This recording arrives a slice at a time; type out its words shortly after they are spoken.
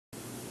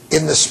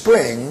In the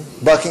spring,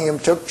 Buckingham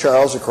took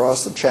Charles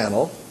across the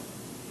Channel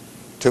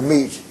to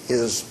meet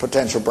his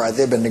potential bride.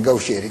 They've been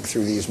negotiating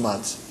through these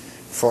months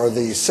for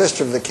the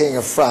sister of the King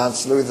of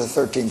France, Louis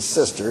XIII's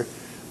sister,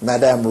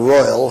 Madame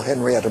Royal,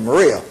 Henrietta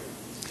Maria.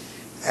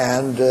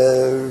 And,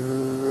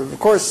 of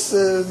course,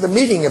 the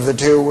meeting of the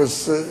two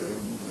was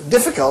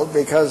difficult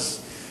because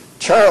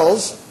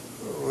Charles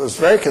was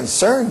very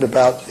concerned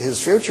about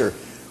his future.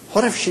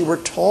 What if she were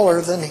taller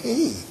than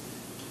he?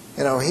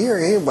 You know, here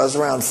he was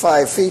around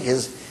 5 feet.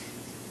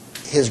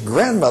 His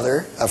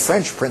grandmother, a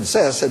French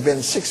princess, had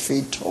been 6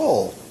 feet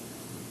tall.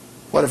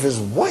 What if his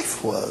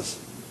wife was?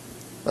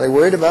 Well, he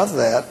worried about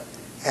that,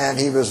 and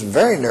he was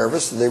very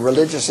nervous. The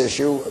religious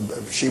issue,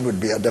 she would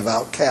be a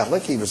devout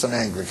Catholic, he was an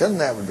Anglican,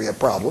 that would be a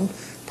problem.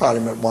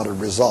 Parliament wanted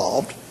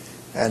resolved.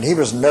 And he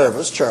was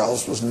nervous,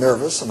 Charles was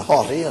nervous and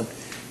haughty,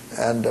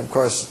 and of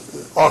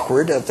course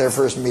awkward at their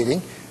first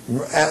meeting.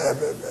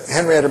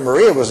 Henrietta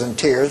Maria was in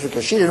tears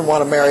because she didn't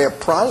want to marry a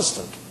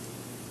Protestant.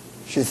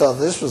 She thought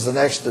this was the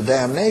next to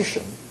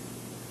damnation.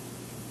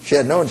 She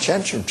had no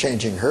intention of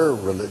changing her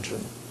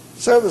religion.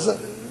 So it was a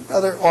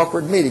rather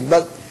awkward meeting,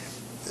 but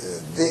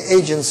the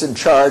agents in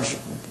charge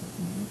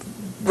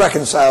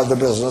reconciled the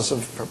business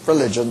of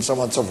religion, so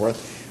on and so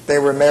forth. They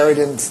were married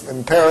in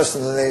Paris,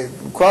 and then they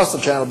crossed the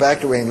Channel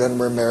back to England and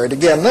were married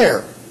again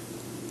there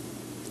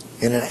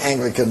in an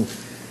Anglican,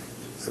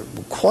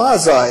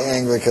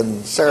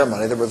 quasi-Anglican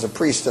ceremony. There was a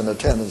priest in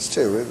attendance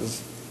too. It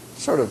was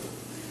sort of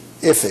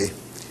iffy,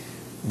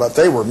 but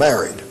they were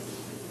married.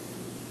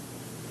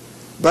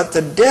 But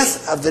the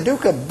death of the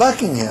Duke of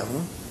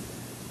Buckingham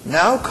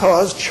now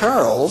caused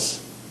Charles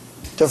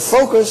to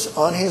focus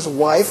on his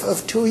wife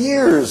of 2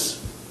 years.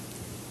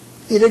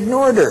 He'd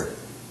ignored her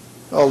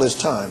all this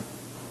time.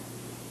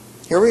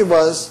 Here he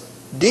was,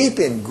 deep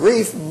in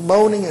grief,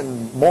 moaning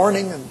and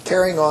mourning and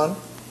carrying on.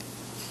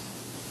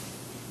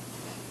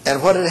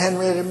 And what did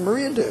Henrietta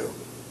Maria do?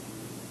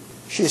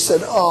 She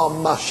said, "Oh,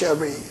 ma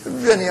chérie,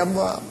 venez à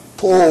moi,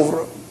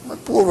 pauvre, my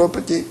pauvre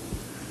petit."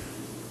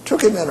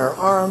 Took him in her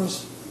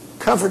arms,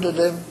 comforted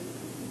him,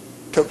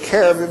 took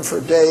care of him for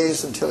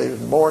days until he was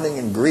mourning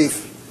and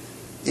grief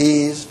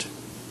eased.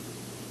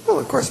 Well,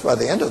 of course, by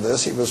the end of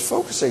this, he was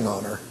focusing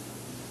on her.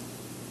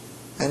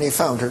 And he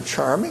found her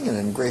charming and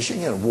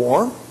ingratiating and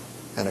warm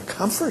and a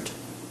comfort.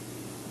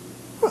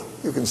 Well,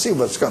 you can see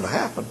what's going to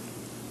happen.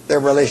 Their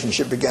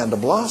relationship began to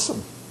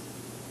blossom.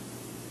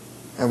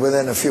 And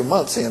within a few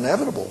months, the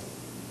inevitable.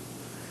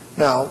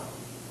 Now,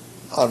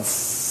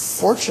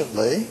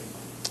 unfortunately,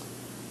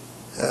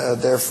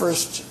 their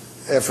first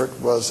effort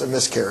was a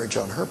miscarriage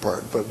on her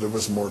part, but there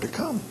was more to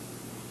come.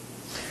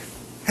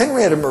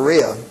 Henrietta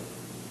Maria,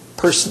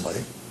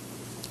 personally,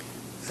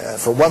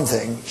 for one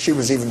thing, she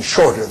was even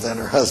shorter than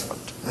her husband,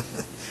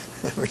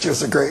 which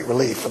was a great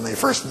relief. When they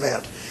first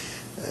met,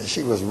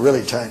 she was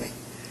really tiny.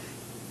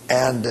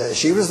 And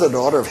she was the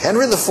daughter of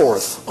Henry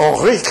IV,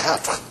 Henri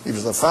IV. He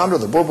was the founder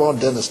of the Bourbon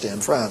dynasty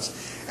in France,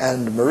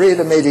 and Maria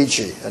de'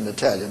 Medici, an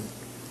Italian.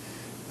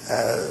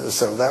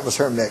 So that was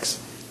her mix.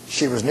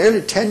 She was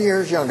nearly 10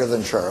 years younger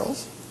than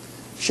Charles.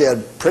 She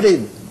had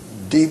pretty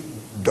deep,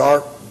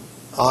 dark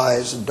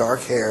eyes and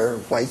dark hair,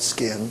 white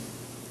skin.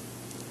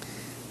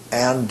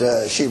 And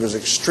she was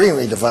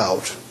extremely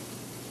devout.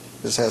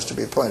 This has to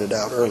be pointed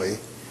out early.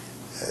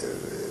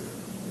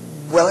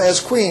 Well, as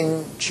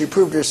queen, she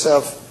proved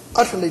herself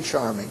utterly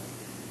charming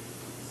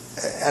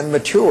and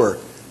mature.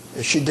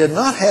 She did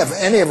not have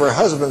any of her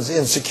husband's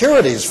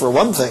insecurities, for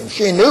one thing.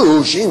 She knew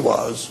who she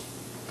was.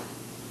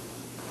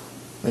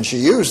 And she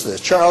used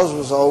this. Charles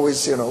was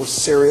always, you know,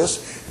 serious,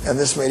 and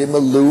this made him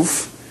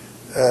aloof.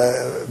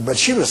 But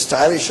she was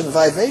stylish and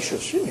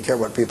vivacious. She didn't care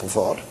what people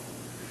thought.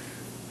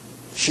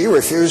 She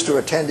refused to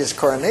attend his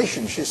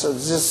coronation. She said,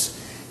 "This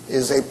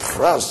is a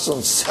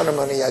Protestant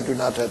ceremony. I do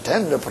not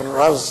attend the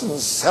Protestant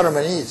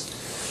ceremonies."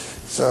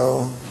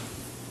 So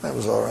that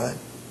was all right.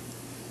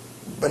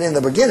 But in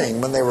the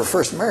beginning, when they were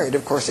first married,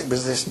 of course, it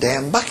was this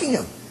damn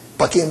Buckingham.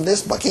 Buckingham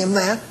this, Buckingham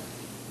that.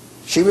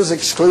 She was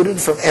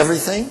excluded from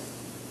everything.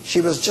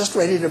 She was just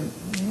ready to,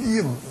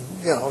 you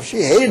know,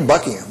 she hated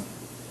Buckingham.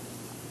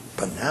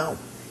 But now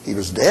he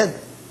was dead,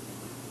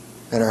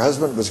 and her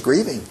husband was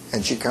grieving,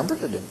 and she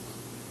comforted him.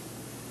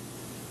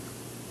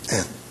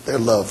 And their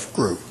love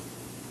grew.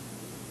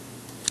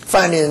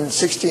 Finally, in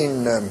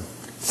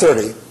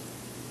 1630,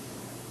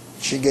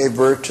 she gave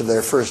birth to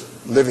their first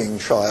living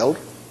child,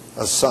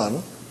 a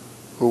son,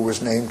 who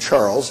was named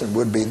Charles and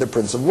would be the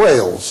Prince of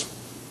Wales,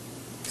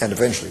 and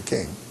eventually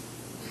king.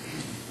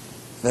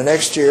 The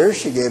next year,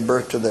 she gave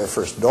birth to their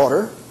first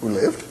daughter, who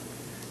lived,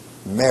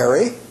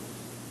 Mary.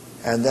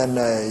 And then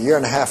a year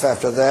and a half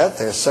after that,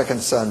 their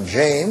second son,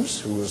 James,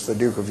 who was the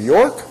Duke of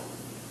York,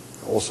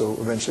 also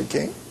eventually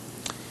king.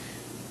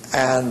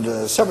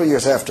 And several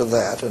years after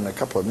that, and a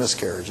couple of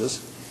miscarriages,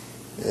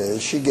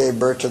 she gave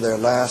birth to their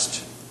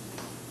last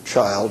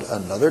child,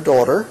 another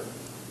daughter,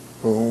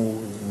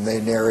 whom they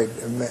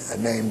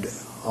named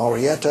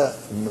Henrietta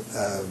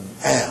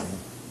Anne.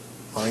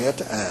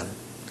 Henrietta Anne.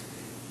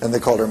 And they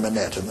called her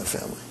Manette in the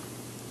family.